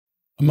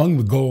Among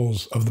the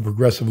goals of the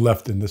progressive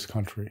left in this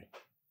country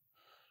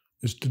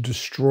is to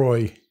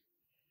destroy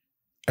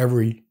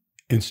every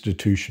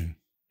institution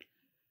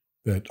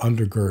that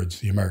undergirds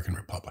the American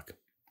Republic.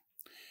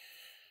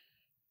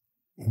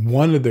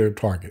 One of their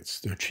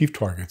targets, their chief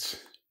targets,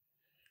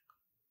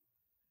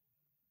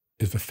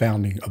 is the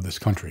founding of this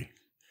country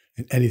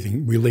and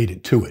anything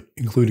related to it,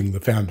 including the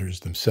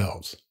founders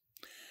themselves.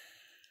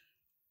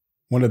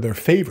 One of their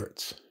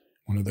favorite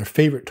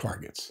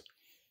targets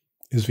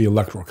is the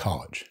Electoral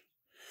College,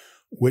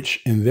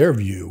 which in their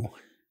view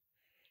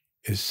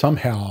is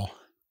somehow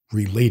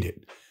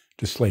related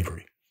to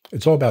slavery.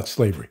 It's all about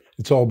slavery.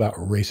 It's all about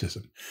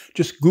racism.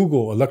 Just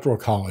Google Electoral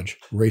College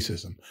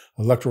racism,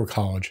 Electoral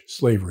College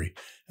slavery,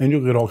 and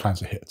you'll get all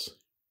kinds of hits.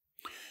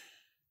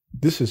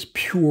 This is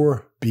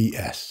pure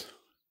BS.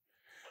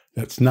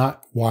 That's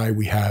not why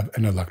we have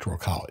an Electoral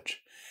College.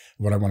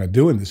 What I want to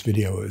do in this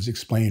video is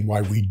explain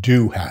why we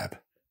do have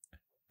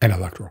an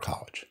Electoral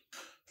College.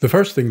 The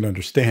first thing to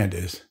understand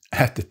is,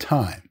 at the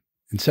time,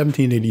 in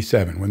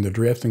 1787, when they're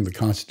drafting the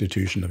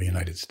Constitution of the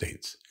United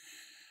States,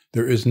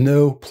 there is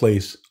no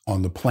place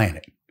on the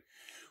planet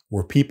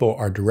where people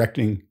are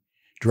directly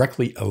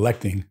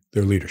electing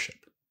their leadership.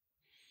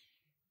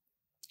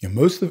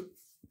 Most of the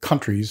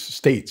countries,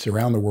 states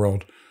around the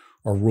world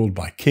are ruled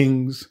by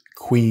kings,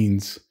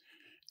 queens,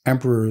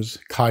 emperors,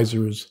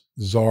 kaisers,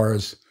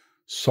 czars,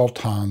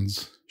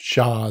 sultans,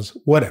 shahs,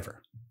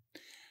 whatever.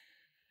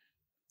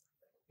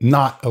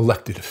 Not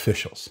elected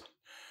officials.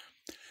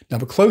 Now,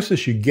 the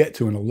closest you get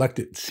to an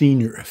elected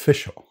senior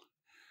official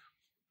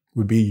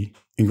would be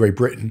in Great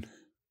Britain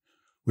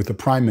with the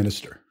prime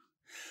minister.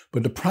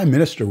 But the prime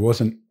minister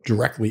wasn't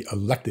directly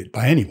elected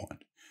by anyone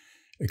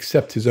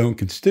except his own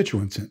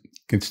constituents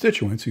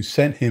who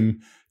sent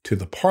him to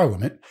the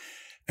parliament,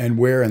 and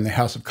where in the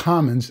House of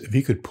Commons, if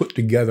he could put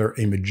together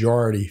a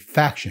majority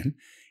faction,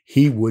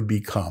 he would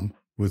become,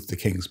 with the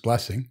king's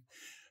blessing,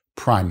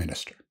 prime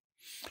minister.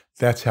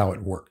 That's how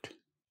it worked.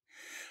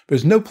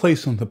 There's no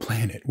place on the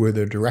planet where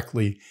they're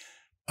directly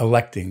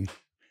electing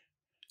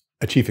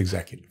a chief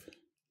executive.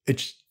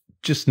 It's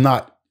just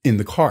not in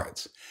the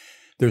cards.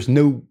 There's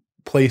no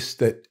place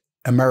that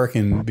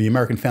the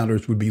American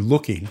founders would be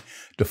looking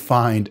to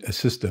find a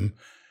system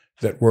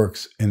that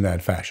works in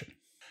that fashion.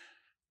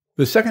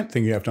 The second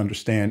thing you have to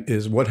understand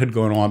is what had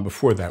gone on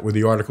before that with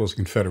the Articles of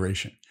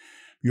Confederation.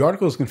 The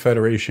Articles of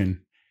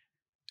Confederation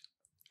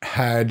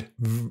had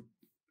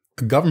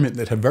a government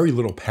that had very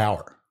little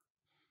power.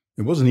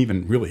 It wasn't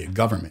even really a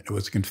government. It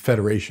was a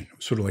confederation. It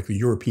was sort of like the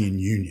European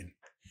Union.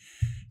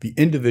 The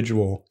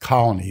individual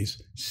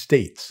colonies,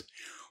 states,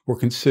 were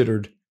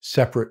considered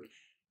separate,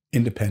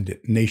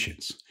 independent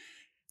nations.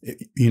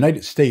 The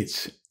United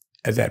States,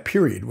 at that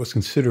period, was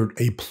considered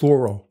a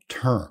plural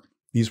term.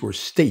 These were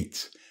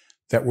states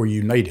that were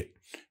united.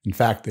 In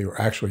fact, they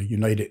were actually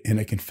united in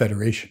a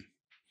confederation,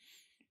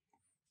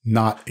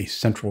 not a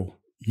central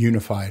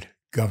unified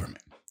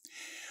government.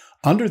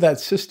 Under that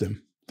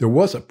system, there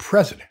was a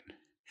president.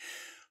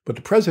 But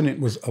the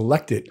president was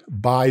elected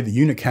by the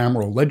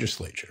unicameral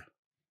legislature,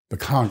 the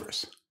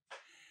Congress,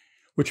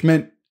 which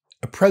meant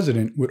a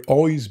president would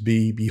always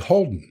be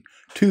beholden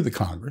to the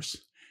Congress,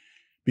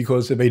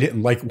 because if they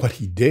didn't like what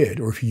he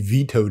did, or if he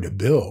vetoed a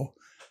bill,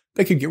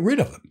 they could get rid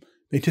of him.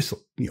 They just,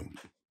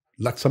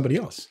 elect somebody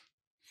else.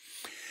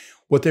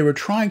 What they were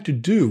trying to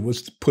do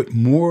was to put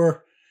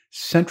more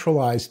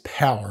centralized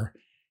power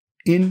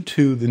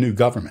into the new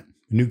government,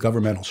 the new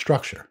governmental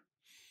structure.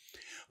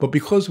 But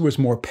because there was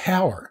more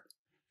power,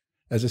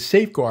 as a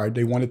safeguard,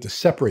 they wanted to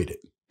separate it,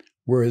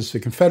 whereas the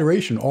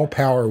Confederation, all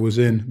power was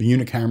in the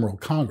unicameral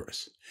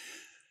Congress.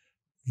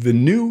 The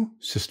new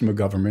system of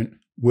government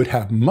would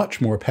have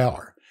much more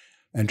power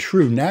and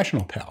true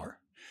national power,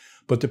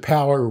 but the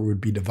power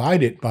would be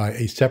divided by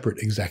a separate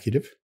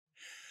executive,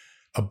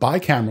 a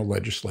bicameral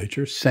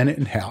legislature, Senate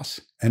and House,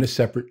 and a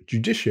separate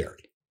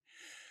judiciary.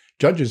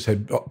 Judges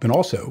had been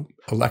also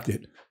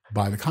elected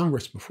by the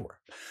Congress before.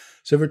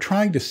 So we're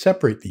trying to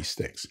separate these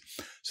things.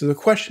 So the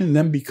question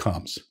then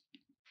becomes,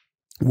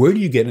 where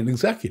do you get an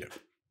executive?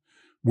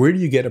 Where do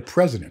you get a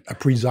president, a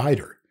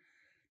presider,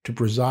 to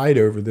preside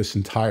over this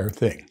entire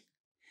thing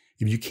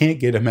if you can't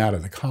get him out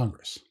of the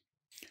Congress?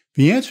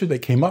 The answer they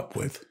came up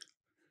with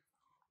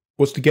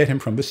was to get him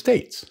from the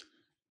states.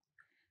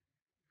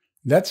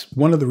 That's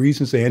one of the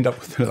reasons they end up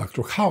with an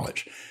Electoral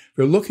College.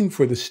 They're looking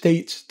for the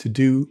states to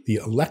do the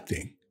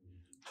electing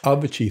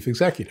of the chief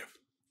executive,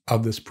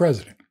 of this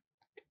president.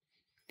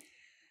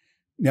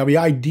 Now, the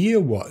idea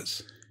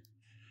was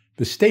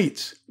the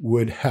states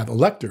would have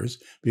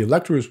electors. The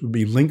electors would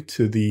be linked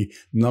to the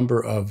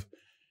number of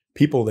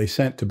people they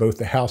sent to both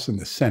the House and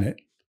the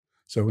Senate.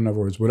 So in other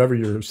words, whatever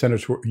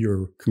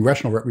your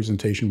congressional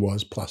representation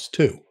was, plus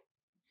 2.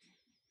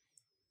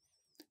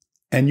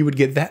 And you would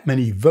get that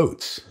many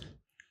votes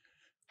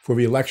for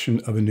the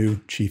election of a new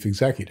chief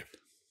executive.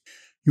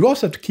 You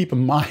also have to keep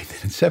in mind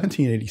that in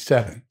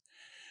 1787,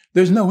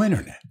 there's no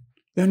internet.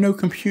 There are no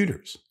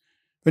computers.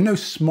 There are no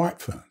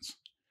smartphones.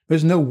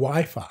 There's no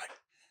Wi-Fi.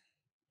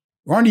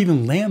 There aren't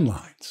even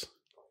landlines.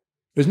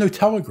 There's no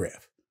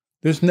telegraph.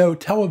 There's no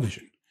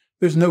television.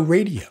 There's no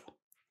radio.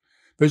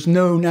 There's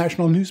no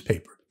national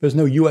newspaper. There's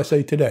no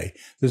USA Today.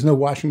 There's no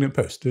Washington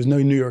Post. There's no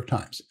New York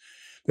Times.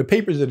 The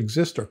papers that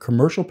exist are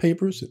commercial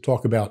papers that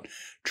talk about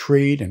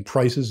trade and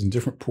prices in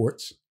different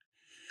ports,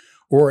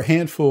 or a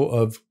handful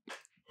of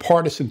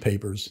partisan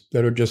papers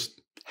that are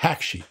just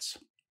hack sheets,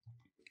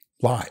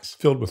 lies,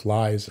 filled with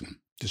lies and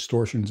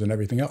distortions and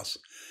everything else.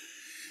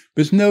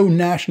 There's no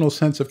national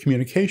sense of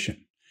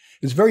communication.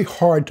 It's very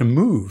hard to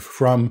move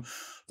from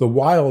the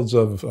wilds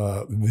of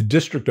the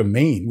District of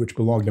Maine, which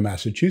belonged to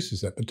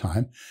Massachusetts at the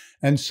time,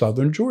 and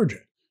southern Georgia.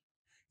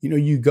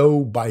 You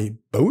go by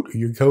boat or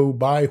you go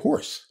by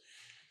horse.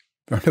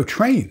 There are no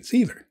trains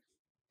either.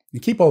 You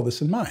keep all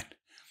this in mind.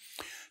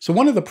 So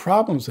one of the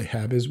problems they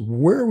have is how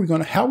are we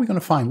going to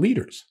find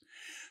leaders?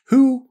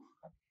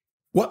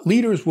 What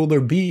leaders will there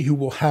be who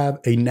will have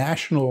a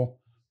national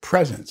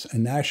presence, a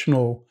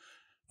national,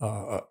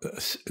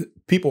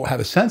 people have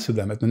a sense of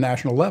them at the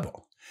national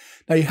level?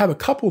 Now you have a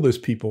couple of those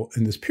people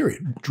in this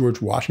period.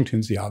 George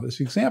Washington's the obvious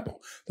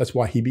example. That's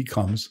why he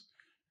becomes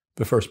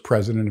the first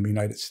president of the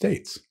United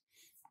States.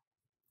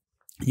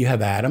 You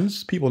have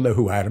Adams. People know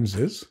who Adams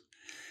is.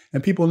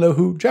 And people know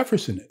who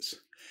Jefferson is.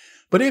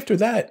 But after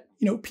that,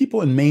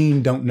 people in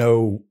Maine don't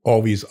know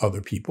all these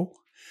other people.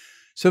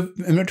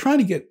 And they're trying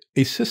to get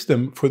a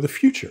system for the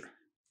future,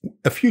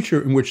 a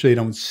future in which they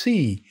don't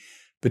see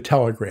the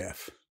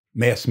telegraph,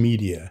 mass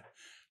media,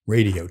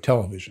 radio,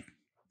 television,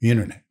 the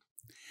internet.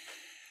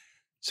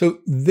 So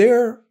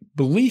their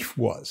belief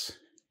was,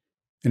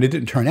 and it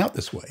didn't turn out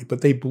this way,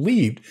 but they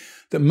believed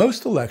that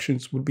most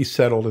elections would be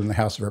settled in the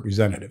House of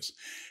Representatives.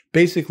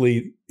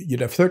 Basically, you'd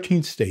have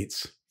 13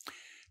 states,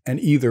 and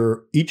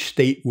either each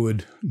state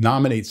would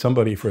nominate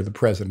somebody for the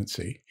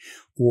presidency,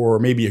 or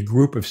maybe a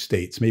group of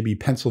states, maybe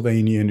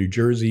Pennsylvania, New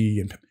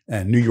Jersey,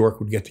 and New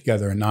York would get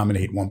together and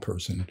nominate one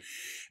person.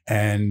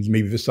 And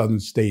maybe the southern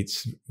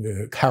states,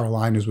 the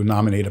Carolinas would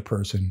nominate a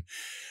person,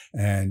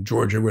 and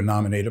Georgia would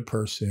nominate a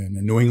person,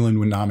 and New England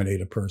would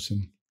nominate a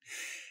person.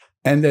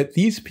 And that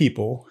these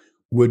people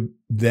would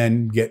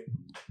then get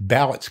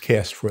ballots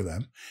cast for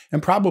them.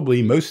 And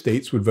probably most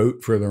states would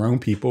vote for their own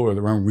people or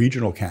their own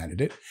regional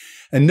candidate.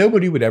 And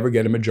nobody would ever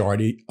get a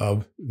majority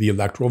of the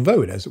electoral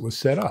vote as it was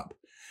set up.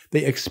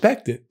 They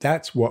expected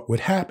that's what would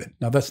happen.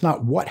 Now, that's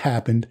not what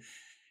happened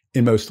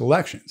in most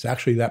elections.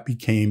 Actually, that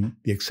became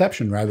the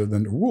exception rather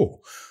than the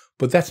rule.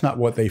 But that's not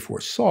what they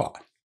foresaw.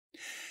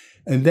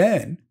 And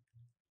then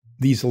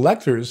these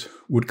electors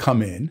would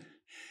come in,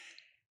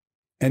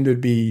 and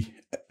there'd be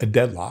a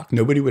deadlock.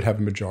 Nobody would have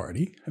a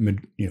majority.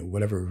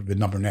 Whatever the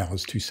number now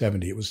is,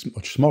 270. It was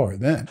much smaller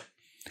then.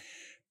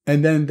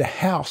 And then the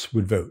House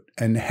would vote.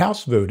 And the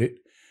House voted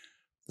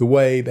the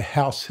way the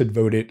House had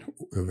voted,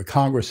 or the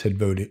Congress had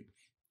voted,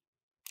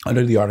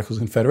 under the Articles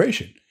of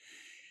Confederation.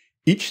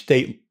 Each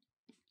state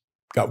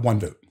got one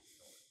vote.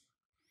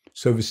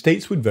 So the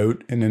states would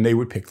vote, and then they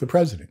would pick the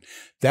president.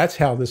 That's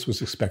how this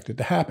was expected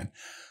to happen.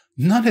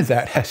 None of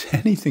that has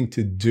anything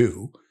to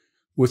do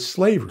with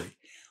slavery.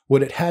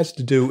 What it has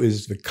to do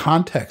is the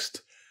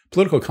context,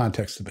 political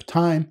context of the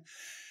time,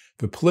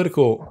 the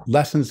political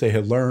lessons they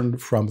had learned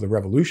from the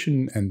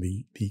Revolution and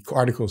the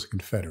Articles of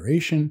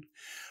Confederation,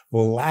 the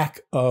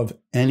lack of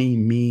any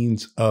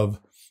means of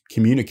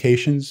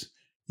communications,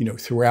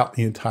 throughout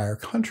the entire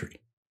country.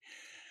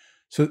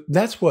 So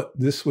that's what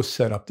this was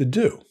set up to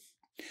do.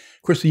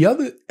 Of course, the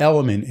other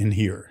element in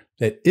here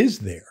that is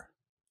there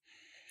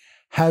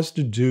has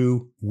to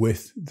do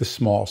with the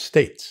small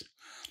states.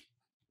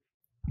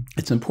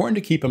 It's important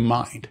to keep in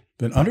mind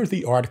that under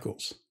the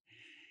Articles,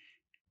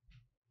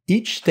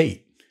 each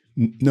state,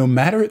 no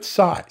matter its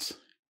size,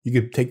 you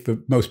could take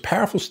the most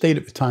powerful state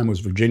at the time was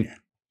Virginia.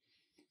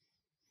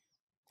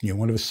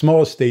 One of the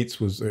smallest states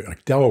was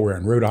like Delaware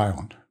and Rhode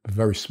Island,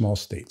 very small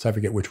states. I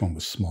forget which one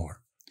was smaller.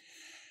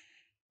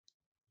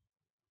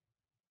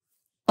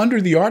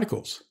 Under the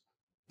Articles,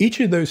 each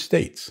of those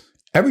states,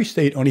 every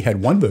state only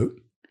had one vote,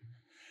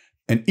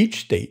 and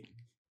each state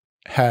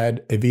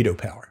had a veto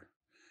power.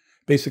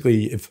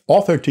 Basically, if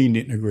all 13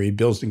 didn't agree,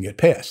 bills didn't get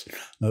passed.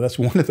 Now, that's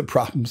one of the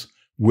problems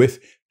with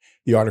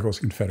the Articles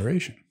of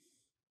Confederation.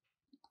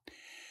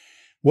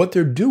 What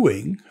they're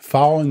doing,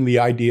 following the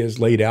ideas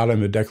laid out in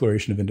the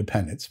Declaration of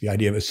Independence, the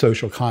idea of a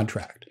social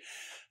contract,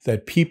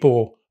 that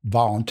people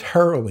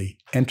voluntarily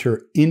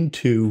enter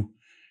into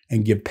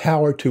and give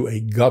power to a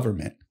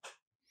government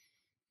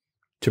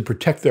to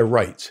protect their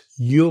rights,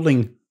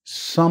 yielding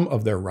some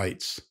of their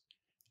rights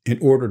in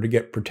order to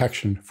get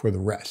protection for the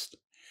rest.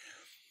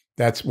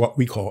 That's what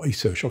we call a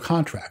social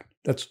contract.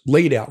 That's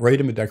laid out right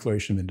in the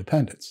Declaration of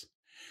Independence.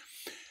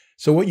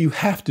 So what you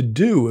have to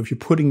do if you're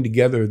putting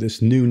together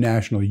this new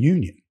national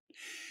union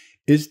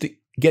is to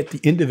get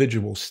the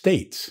individual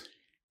states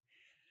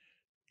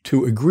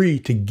to agree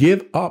to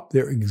give up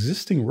their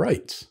existing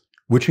rights,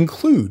 which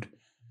include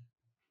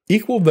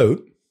equal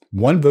vote,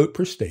 one vote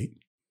per state,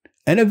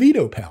 and a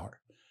veto power.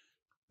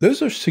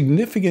 Those are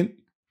significant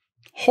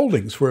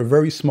holdings for a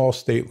very small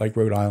state like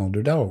Rhode Island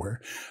or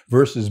Delaware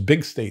versus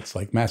big states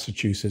like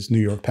Massachusetts, New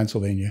York,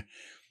 Pennsylvania,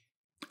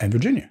 and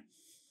Virginia.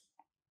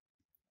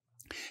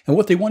 And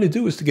what they want to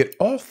do is to get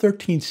all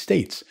 13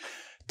 states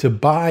to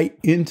buy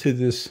into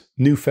this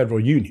new federal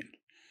union.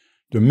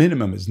 The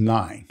minimum is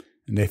 9.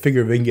 And they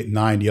figure if they can get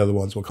 9, the other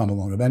ones will come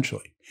along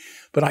eventually.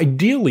 But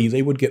ideally,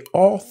 they would get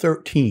all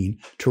 13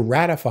 to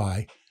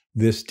ratify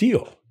this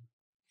deal.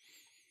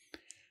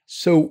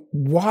 So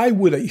why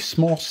would a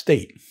small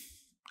state,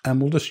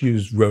 and we'll just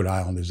use Rhode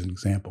Island as an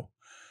example,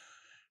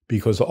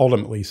 because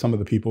ultimately some of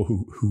the people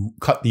who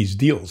cut these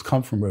deals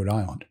come from Rhode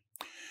Island.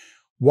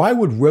 Why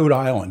would Rhode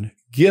Island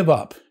give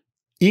up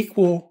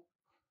equal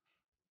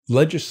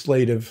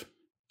legislative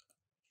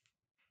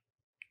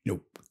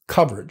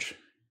coverage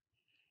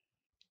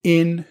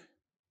in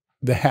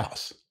the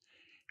House?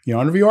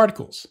 Under the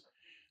articles,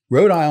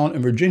 Rhode Island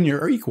and Virginia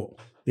are equal.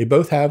 They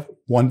both have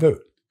 1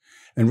 vote.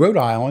 And Rhode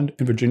Island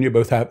and Virginia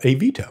both have a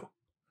veto.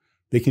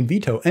 They can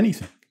veto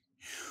anything.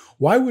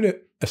 Why would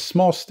a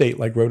small state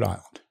like Rhode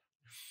Island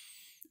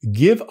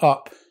give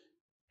up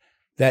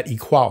that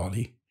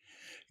equality,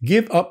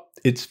 give up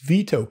its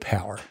veto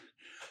power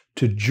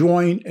to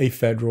join a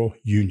federal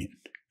union?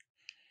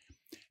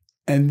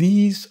 And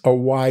these are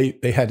why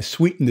they had to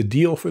sweeten the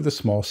deal for the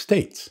small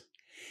states.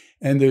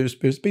 And there's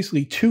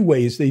basically 2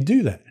 ways they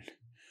do that.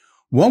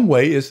 One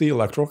way is the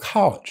Electoral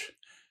College.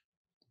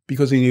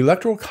 Because in the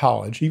Electoral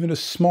College, even a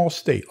small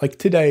state, like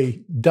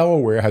today,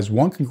 Delaware has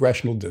 1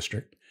 congressional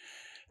district,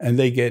 and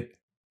they get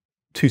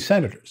 2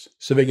 senators.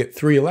 So they get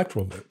 3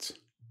 electoral votes.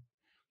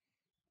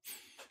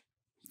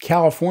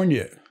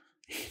 California,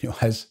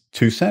 has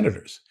 2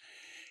 senators,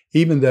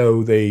 even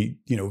though they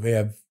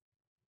have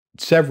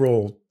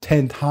several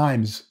 10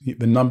 times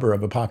the number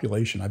of a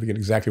population. I forget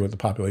exactly what the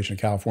population of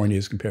California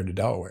is compared to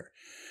Delaware,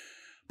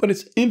 but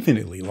it's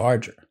infinitely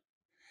larger.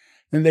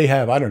 And they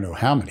have, I don't know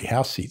how many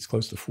House seats,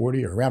 close to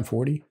 40 or around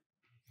 40.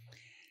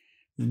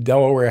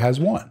 Delaware has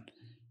 1.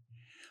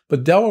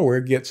 But Delaware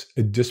gets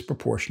a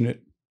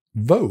disproportionate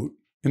vote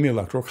in the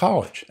Electoral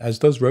College, as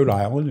does Rhode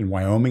Island and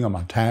Wyoming and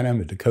Montana and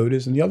the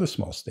Dakotas and the other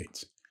small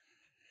states.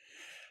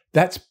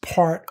 That's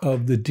part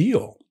of the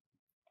deal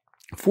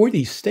for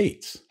these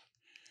states,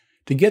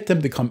 to get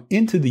them to come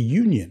into the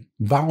union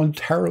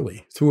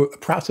voluntarily through a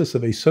process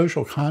of a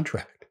social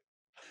contract.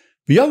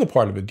 The other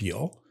part of the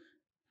deal,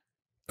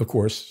 of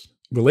course,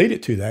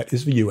 related to that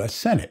is the U.S.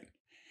 Senate.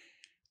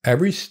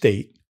 Every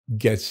state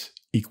gets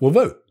equal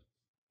vote,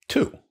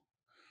 2.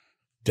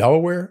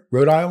 Delaware,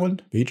 Rhode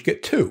Island, they each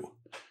get 2.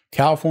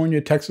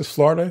 California, Texas,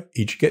 Florida,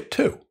 each get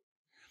 2.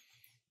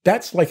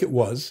 That's like it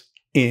was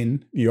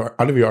under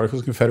the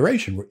Articles of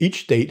Confederation, where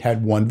each state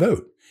had 1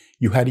 vote.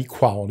 You had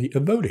equality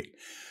of voting.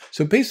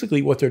 So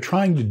basically what they're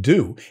trying to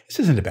do, this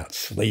isn't about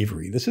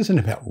slavery. This isn't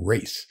about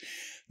race.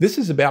 This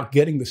is about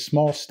getting the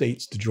small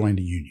states to join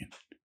the union.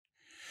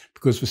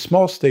 Because the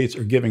small states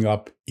are giving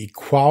up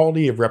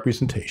equality of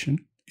representation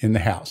in the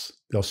House.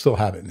 They'll still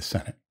have it in the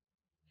Senate.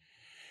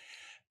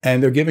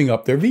 And they're giving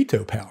up their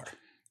veto power.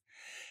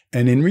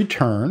 And in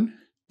return,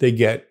 they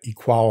get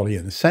equality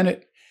in the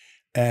Senate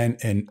and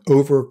an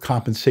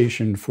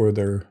overcompensation for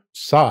their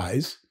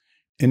size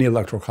in the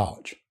Electoral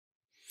College.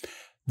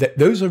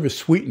 Those are the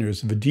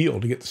sweeteners of the deal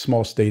to get the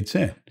small states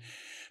in.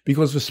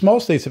 Because the small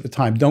states at the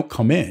time don't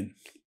come in.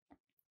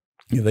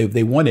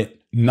 They won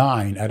it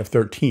 9 out of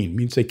 13,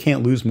 means they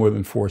can't lose more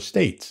than 4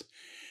 states.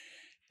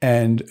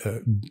 And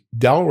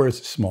Delaware is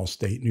a small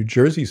state. New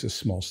Jersey is a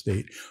small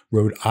state.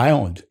 Rhode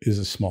Island is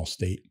a small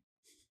state.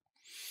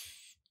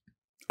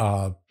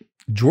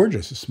 Georgia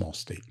is a small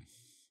state.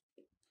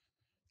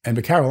 And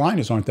the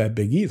Carolinas aren't that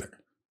big either.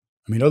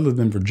 I mean, other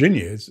than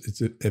Virginia,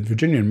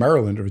 Virginia and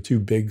Maryland are the 2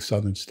 big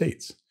southern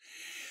states.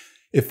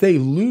 If they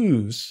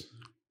lose,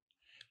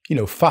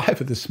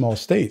 5 of the small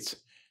states,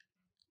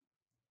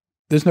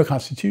 there's no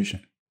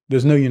Constitution.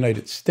 There's no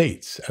United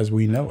States as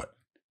we know it.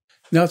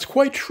 Now, it's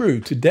quite true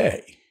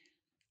today,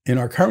 in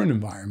our current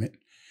environment,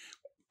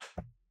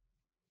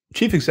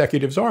 chief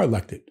executives are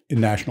elected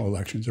in national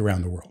elections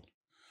around the world.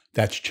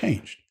 That's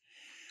changed.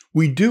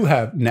 We do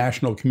have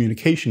national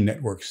communication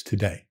networks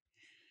today.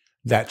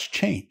 That's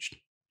changed.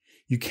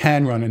 You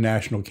can run a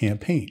national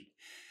campaign.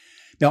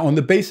 Now, on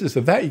the basis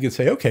of that, you could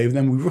say, okay,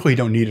 then we really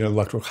don't need an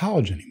electoral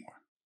college anymore.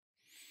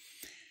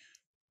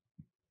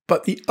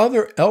 But the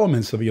other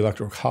elements of the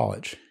electoral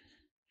college,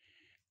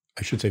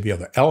 I should say the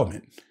other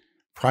element,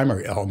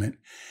 primary element,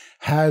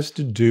 has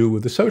to do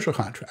with the social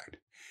contract.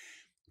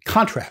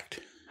 Contract.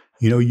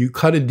 You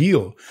cut a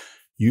deal.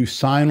 You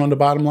sign on the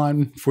bottom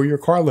line for your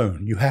car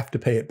loan. You have to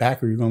pay it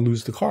back or you're going to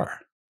lose the car.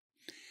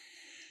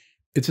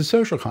 It's a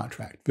social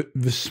contract.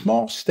 The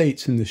small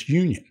states in this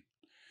union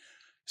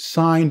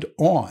signed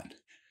on.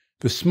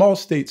 The small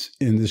states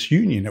in this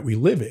union that we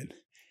live in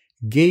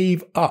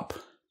gave up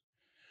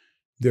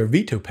their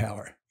veto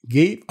power,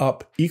 gave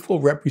up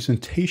equal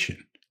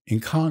representation in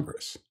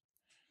Congress.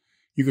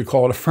 You could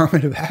call it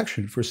affirmative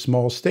action for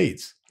small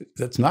states.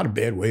 That's not a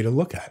bad way to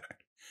look at it.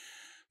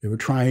 They were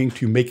trying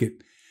to make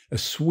it a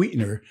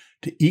sweetener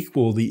to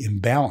equal the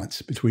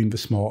imbalance between the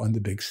small and the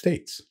big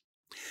states.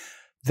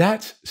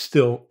 That's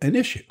still an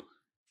issue.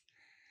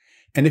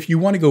 And if you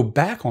want to go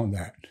back on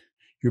that,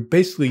 you're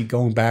basically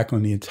going back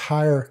on the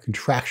entire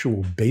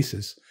contractual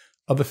basis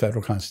of the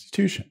federal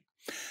constitution.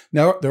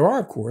 Now, there are,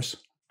 of course,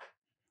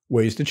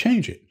 ways to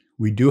change it.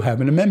 We do have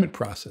an amendment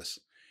process,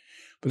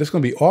 but it's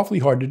going to be awfully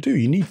hard to do.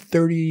 You need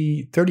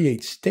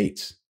 38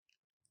 states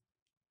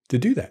to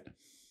do that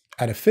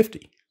out of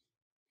 50.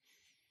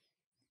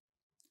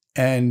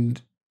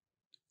 And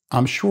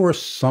I'm sure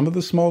some of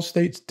the small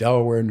states,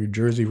 Delaware, New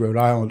Jersey, Rhode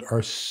Island,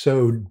 are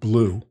so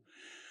blue,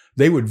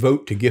 they would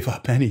vote to give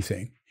up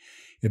anything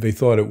if they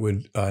thought it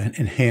would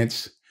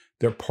enhance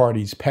their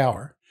party's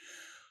power.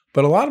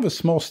 But a lot of the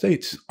small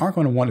states aren't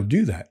going to want to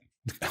do that.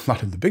 A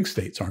lot of the big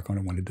states aren't going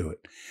to want to do it.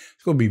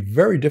 It's going to be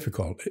very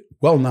difficult,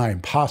 well nigh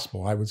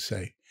impossible, I would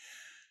say,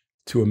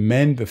 to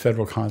amend the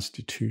federal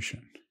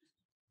constitution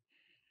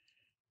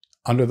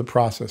under the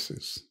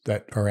processes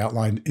that are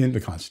outlined in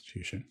the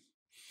Constitution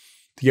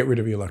to get rid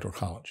of the Electoral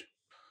College.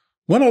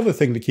 One other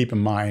thing to keep in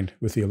mind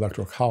with the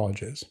Electoral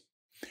College is,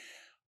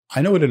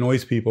 I know it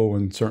annoys people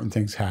when certain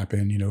things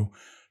happen. You know,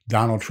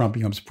 Donald Trump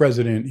becomes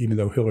president, even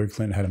though Hillary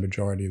Clinton had a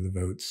majority of the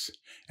votes.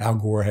 Al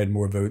Gore had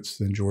more votes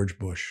than George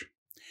Bush.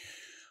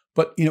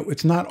 But, you know,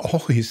 it's not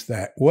always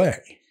that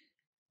way.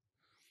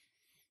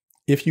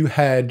 If you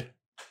had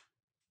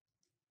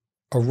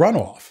a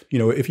runoff, you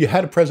know, if you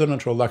had a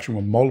presidential election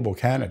with multiple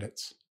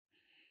candidates,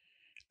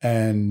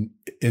 and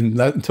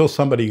until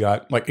somebody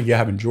got, like you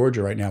have in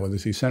Georgia right now with the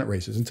 2 Senate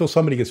races, until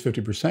somebody gets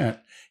 50%,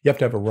 you have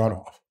to have a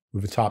runoff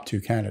with the top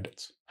 2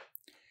 candidates.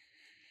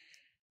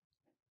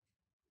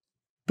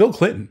 Bill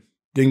Clinton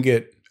didn't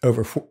get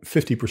over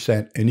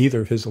 50% in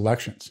either of his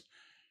elections.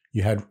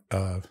 You had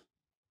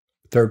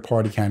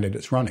third-party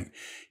candidates running.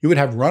 You would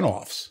have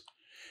runoffs.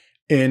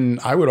 And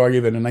I would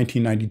argue that in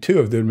 1992,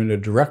 if there had been a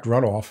direct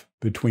runoff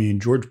between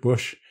George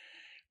Bush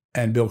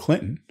and Bill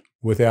Clinton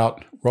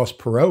without Ross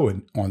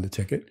Perot on the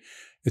ticket,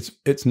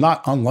 it's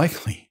not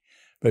unlikely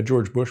that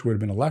George Bush would have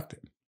been elected.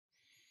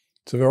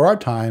 So there are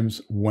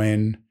times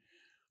when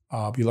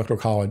the Electoral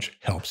College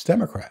helps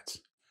Democrats.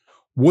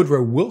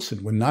 Woodrow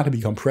Wilson would not have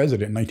become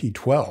president in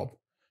 1912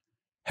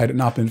 had it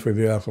not been for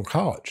the Electoral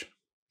College.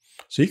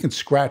 So you can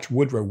scratch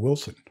Woodrow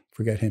Wilson,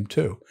 forget him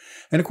too.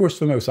 And of course,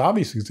 the most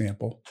obvious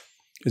example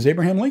is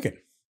Abraham Lincoln.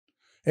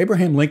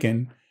 Abraham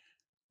Lincoln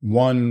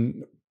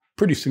won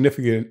pretty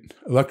significant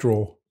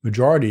electoral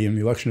majority in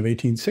the election of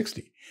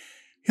 1860.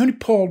 He only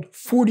polled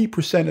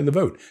 40% of the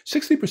vote.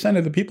 60%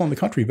 of the people in the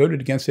country voted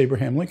against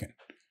Abraham Lincoln,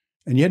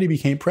 and yet he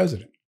became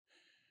president.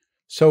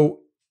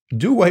 So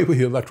do away with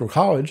the Electoral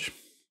College.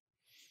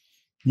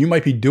 You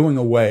might be doing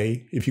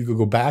away, if you could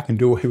go back and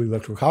do away with the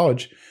Electoral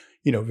College,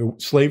 you know,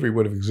 slavery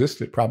would have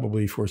existed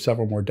probably for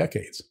several more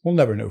decades. We'll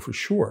never know for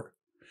sure,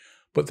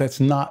 but that's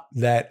not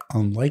that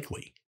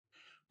unlikely.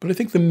 But I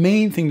think the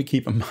main thing to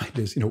keep in mind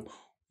is, you know,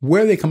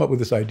 where they come up with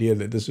this idea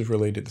that this is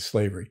related to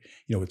slavery.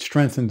 You know, it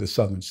strengthened the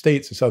southern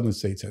states. The southern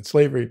states had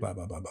slavery, blah,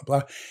 blah, blah, blah,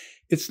 blah.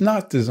 It's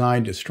not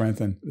designed to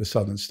strengthen the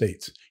southern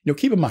states. You know,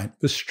 keep in mind,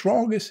 the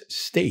strongest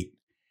state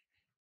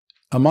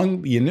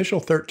among the initial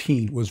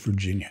 13 was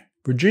Virginia.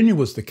 Virginia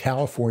was the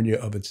California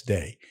of its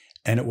day,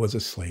 and it was a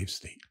slave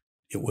state.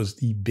 It was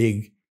the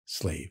big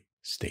slave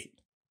state.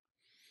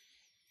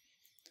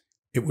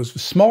 It was the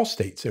small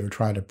states they were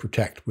trying to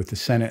protect with the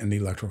Senate and the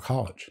Electoral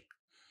College.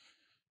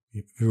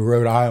 The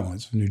Rhode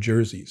Islands, the New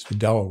Jerseys, the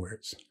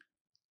Delawares.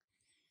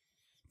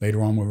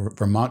 Later on, when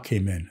Vermont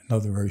came in,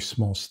 another very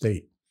small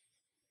state.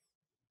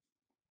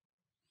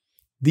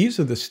 These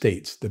are the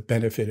states that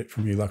benefited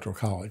from the Electoral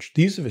College.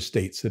 These are the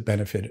states that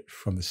benefited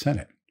from the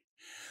Senate.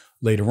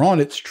 Later on,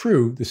 it's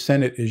true, the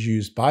Senate is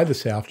used by the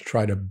South to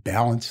try to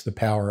balance the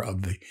power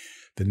of the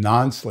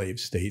non-slave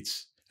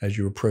states as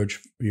you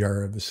approach the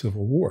era of the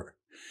Civil War.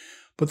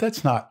 But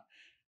that's not,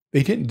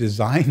 they didn't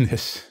design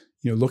this,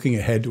 you know, looking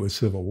ahead to a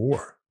Civil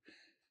War.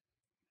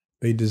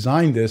 They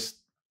designed this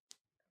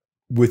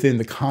within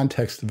the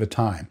context of a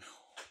time.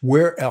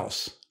 Where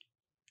else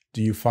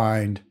do you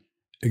find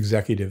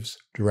executives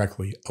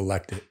directly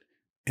elected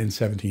in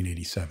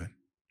 1787?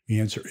 The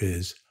answer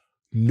is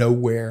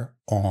nowhere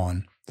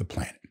on the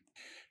planet.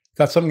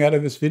 Got something out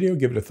of this video?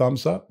 Give it a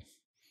thumbs up.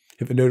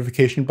 Hit the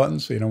notification button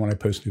so you know when I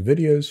post new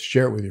videos.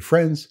 Share it with your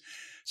friends.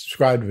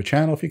 Subscribe to the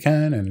channel if you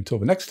can. And until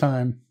the next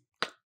time,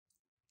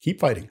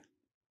 keep fighting.